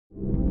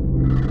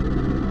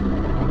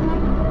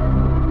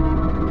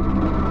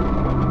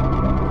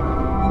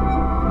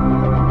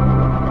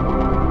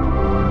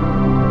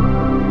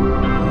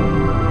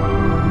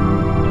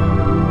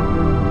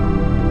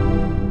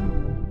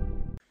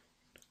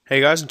Hey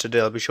guys, and today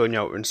I'll be showing you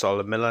how to install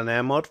a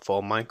Millenaire mod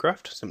for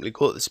Minecraft. Simply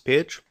go to this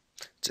page,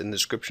 it's in the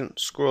description,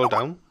 scroll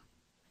down,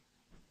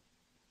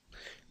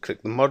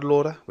 click the mod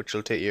loader, which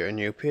will take you to a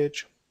new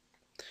page,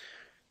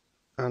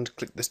 and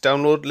click this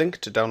download link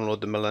to download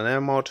the Millenaire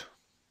mod.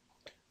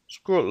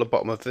 Scroll to the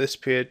bottom of this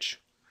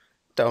page,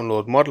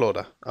 download mod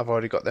loader. I've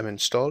already got them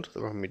installed,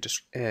 they're on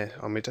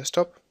my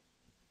desktop.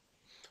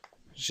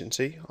 As you can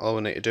see, all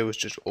we need to do is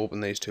just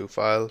open these two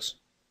files,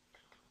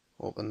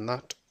 open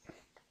that,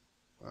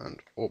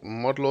 and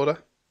open mod loader.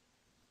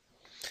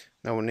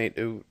 Now we need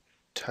to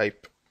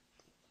type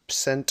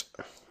 %,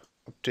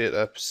 update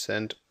a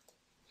 %,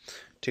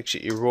 takes you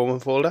to your Roman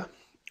folder,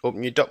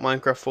 open your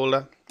 .minecraft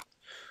folder,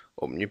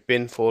 open your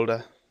bin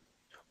folder,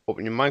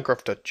 open your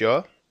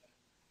minecraft.jar,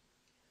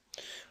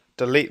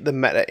 delete the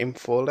meta.imp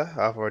folder,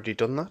 I've already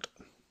done that.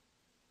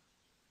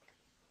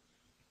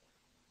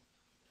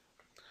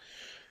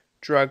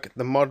 Drag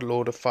the mod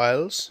loader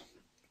files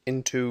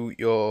into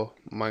your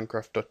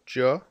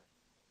minecraft.jar.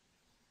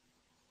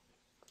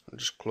 I'll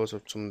just close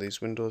up some of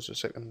these windows a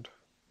second.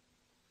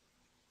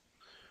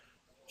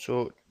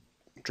 So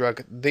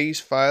drag these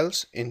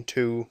files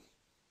into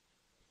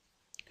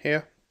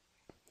here,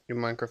 your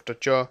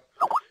minecraft.jar,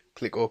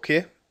 click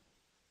OK,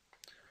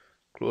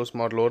 close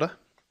mod loader,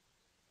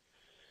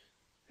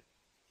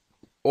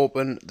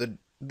 open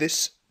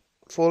this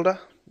folder,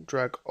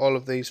 drag all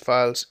of these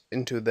files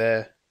into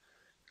there,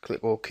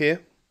 click OK,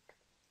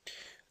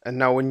 and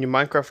now in your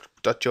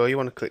minecraft.jar you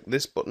want to click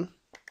this button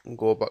and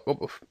go back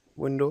up a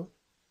window,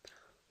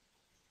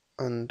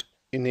 and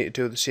you need to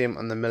do the same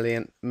on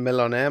the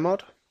Millenaire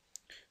mod.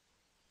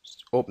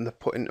 Open the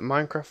put into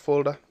Minecraft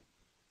folder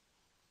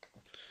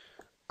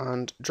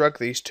and drag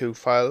these two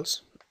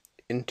files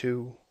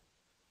into,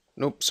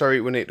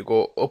 we need to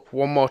go up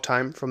one more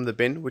time from the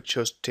bin, which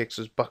just takes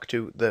us back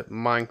to the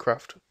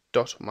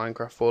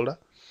Minecraft folder.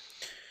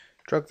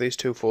 Drag these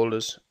two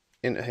folders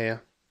into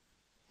here.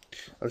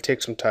 It'll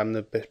take some time,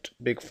 they're a bit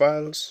big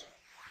files.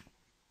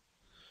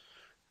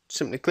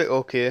 Simply click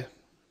OK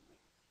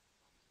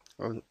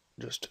and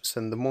just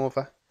send them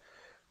over.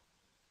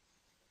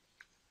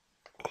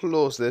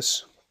 Close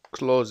this,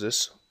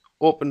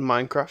 open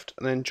Minecraft,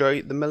 and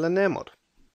enjoy the Millenaire mod.